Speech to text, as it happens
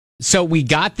So we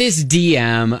got this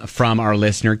DM from our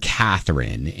listener,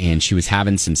 Katherine, and she was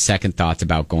having some second thoughts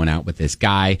about going out with this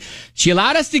guy. She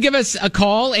allowed us to give us a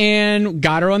call and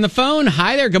got her on the phone.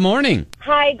 Hi there. Good morning.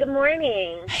 Hi. Good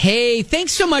morning. Hey,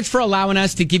 thanks so much for allowing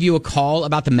us to give you a call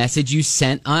about the message you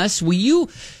sent us. Will you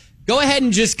go ahead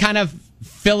and just kind of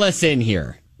fill us in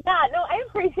here? Yeah, no, I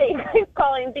appreciate you guys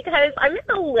calling because I'm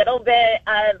in a little bit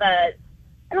of a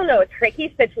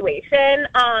tricky situation.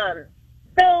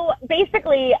 So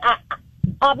basically,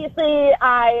 obviously,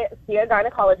 I see a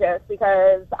gynecologist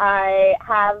because I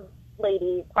have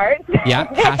lady parts. Yeah,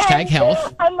 hashtag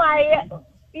health. my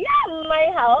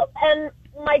health. And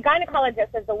my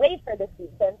gynecologist is away for the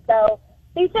season. So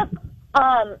they just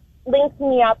linked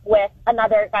me up with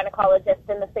another gynecologist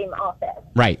in the same office.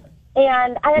 Right.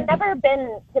 And I had never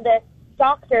been to this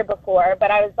doctor before,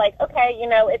 but I was like, okay,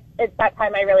 it's that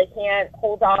time I really can't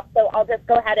hold off. So I'll just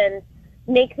go ahead and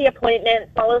make the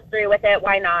appointment, follow through with it.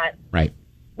 Why not? Right.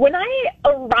 When I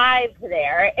arrived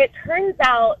there, it turns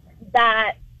out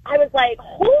that I was like,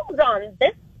 hold on,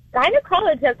 this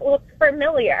gynecologist looks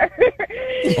familiar.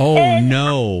 Oh,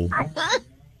 no.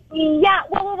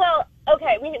 Well,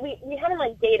 okay, we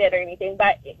haven't, dated or anything,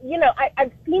 but,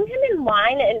 I've seen him in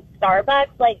line in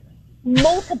Starbucks,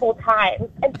 multiple times.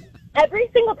 And every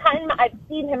single time I've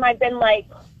seen him, I've been like,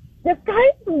 this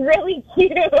guy's really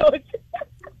cute.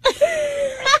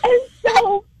 And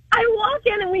so I walk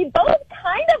in and we both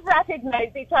kind of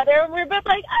recognize each other and we're both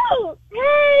like, oh,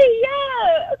 hey,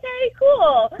 yeah, okay,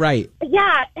 cool. Right.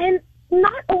 Yeah, and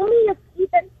not only is he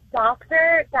the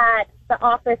doctor that the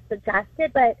office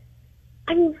suggested, but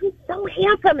I mean, he's so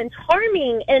handsome and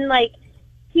charming and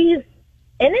he's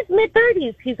in his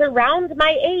mid-30s. He's around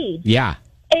my age. Yeah.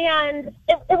 And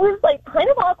it was kind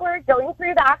of awkward going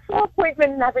through the actual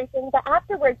appointment and everything. But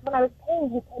afterwards, when I was paying,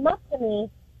 he came up to me.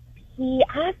 He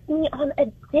asked me on a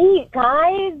date,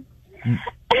 guys.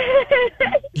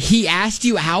 He asked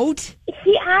you out?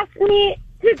 He asked me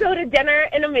to go to dinner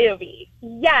and a movie.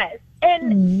 Yes.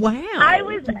 And wow. I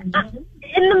was,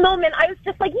 in the moment, I was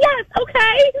just like, yes,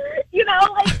 okay.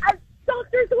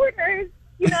 Doctor's orders,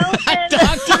 And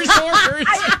doctor's orders.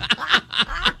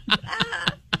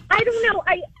 I don't know.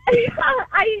 I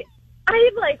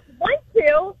want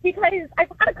to because I've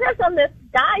had a crush on this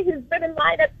guy who's been in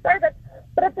line at Starbucks.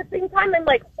 But at the same time, I'm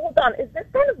like, hold on, is this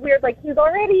kind of weird? He's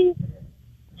already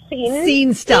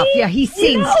seen stuff. Yeah, he's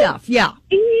seen stuff. Yeah.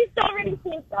 He's already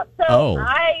seen stuff. So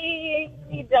I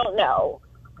don't know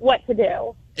what to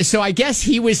do. So I guess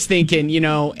he was thinking,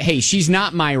 hey, she's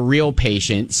not my real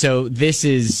patient, so this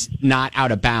is not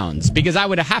out of bounds. Because I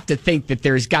would have to think that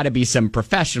there's got to be some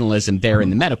professionalism there in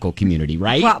the medical community,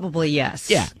 right? Probably, yes.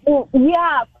 Yeah.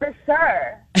 Yeah, for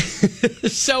sure.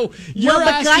 So you're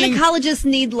but asking... gynecologists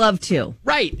need love, too.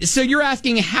 Right. So you're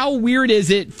asking, how weird is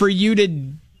it for you to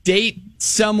date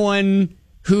someone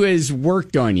who has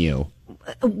worked on you?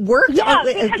 Worked? Yeah,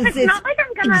 because it's not like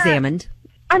I'm going to... Examined.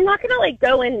 I'm not going to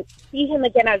go and see him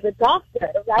again as a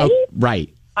doctor, right? Oh,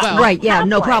 right. Well, right. Yeah.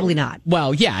 No, probably not.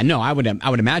 Well, yeah. No, I would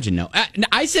imagine no.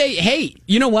 I say, hey,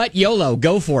 you know what? YOLO,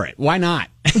 go for it. Why not?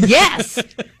 Yes.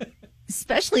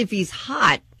 Especially if he's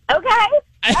hot. Okay.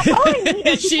 That's all I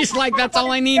needed. She's like, that's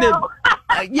all I needed.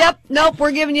 Yep. Nope.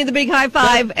 We're giving you the big high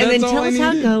five, and then tell us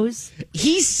how it goes.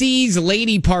 He sees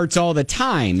lady parts all the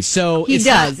time, so he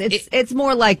does. It's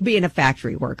more like being a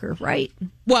factory worker, right?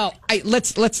 Well,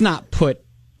 let's not put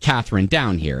Katherine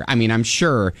down here. I mean, I'm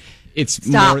sure it's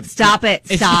Stop it.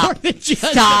 It's more than just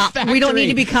Stop. a factory. We don't need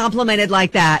to be complimented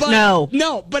like that.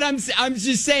 No, but I'm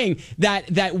just saying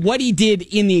that what he did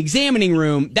in the examining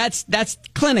room, that's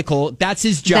clinical. That's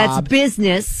his job. That's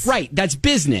business. Right. That's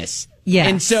business. Yeah.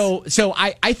 And so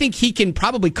I think he can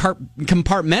probably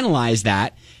compartmentalize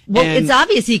that. Well, it's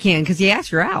obvious he can because he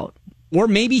asked her out. Or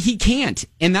maybe he can't,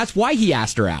 and that's why he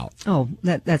asked her out. Oh,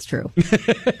 that's true.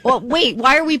 Well, wait,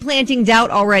 why are we planting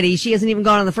doubt already? She hasn't even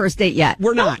gone on the first date yet.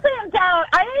 We're not. Don't plant doubt.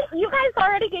 You guys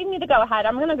already gave me the go-ahead.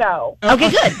 I'm going to go. Okay,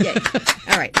 good. Yeah.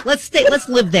 All right, let's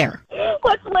live there.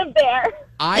 Let's live there.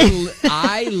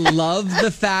 I love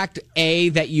the fact, A,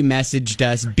 that you messaged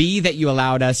us, B, that you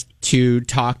allowed us to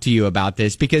talk to you about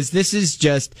this, because this is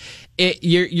just,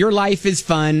 your life is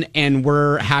fun, and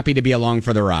we're happy to be along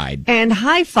for the ride. And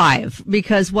high five,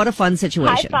 because what a fun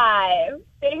situation. High five.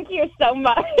 Thank you so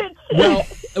much.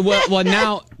 Well,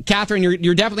 now, Katherine,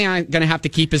 you're definitely going to have to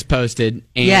keep us posted,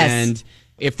 and yes.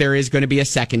 If there is going to be a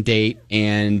second date,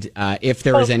 and if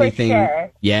there is anything, for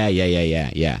sure.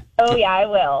 Yeah. Oh yeah, I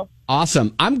will.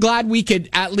 Awesome. I'm glad we could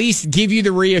at least give you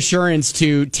the reassurance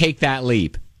to take that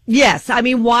leap. Yes, I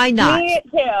mean, why not? Me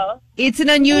too. It's an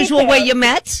unusual way you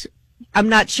met, I'm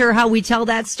not sure how we tell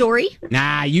that story.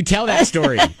 Nah, you tell that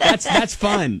story. That's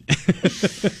fun.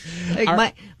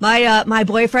 My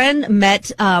boyfriend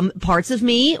met parts of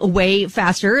me way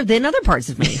faster than other parts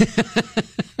of me.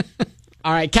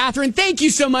 All right, Catherine, thank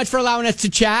you so much for allowing us to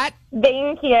chat.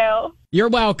 Thank you. You're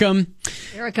welcome.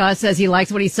 Erica says he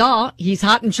likes what he saw. He's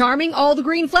hot and charming. All the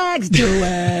green flags. Do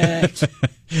it.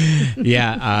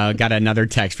 Yeah, got another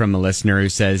text from a listener who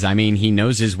says, I mean, he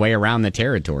knows his way around the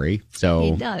territory. So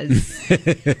He does.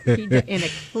 In a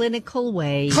clinical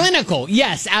way. Clinical.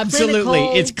 Yes, absolutely.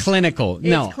 Clinical. It's clinical.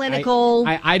 No, It's clinical.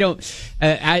 I don't,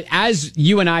 as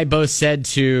you and I both said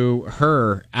to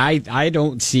her, I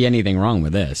don't see anything wrong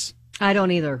with this. I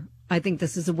don't either. I think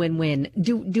this is a win-win.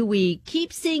 Do we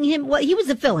keep seeing him? Well, he was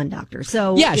a fill-in doctor,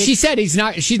 so yeah. She said she's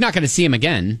not going to see him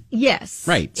again. Yes,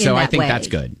 right. So I think that's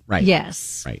good. Right.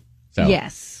 Yes. Right. So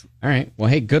yes. All right. Well,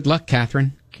 hey, good luck,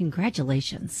 Catherine.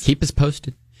 Congratulations. Keep us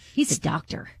posted. He's a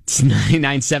doctor. It's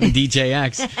 99.7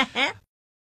 DJX.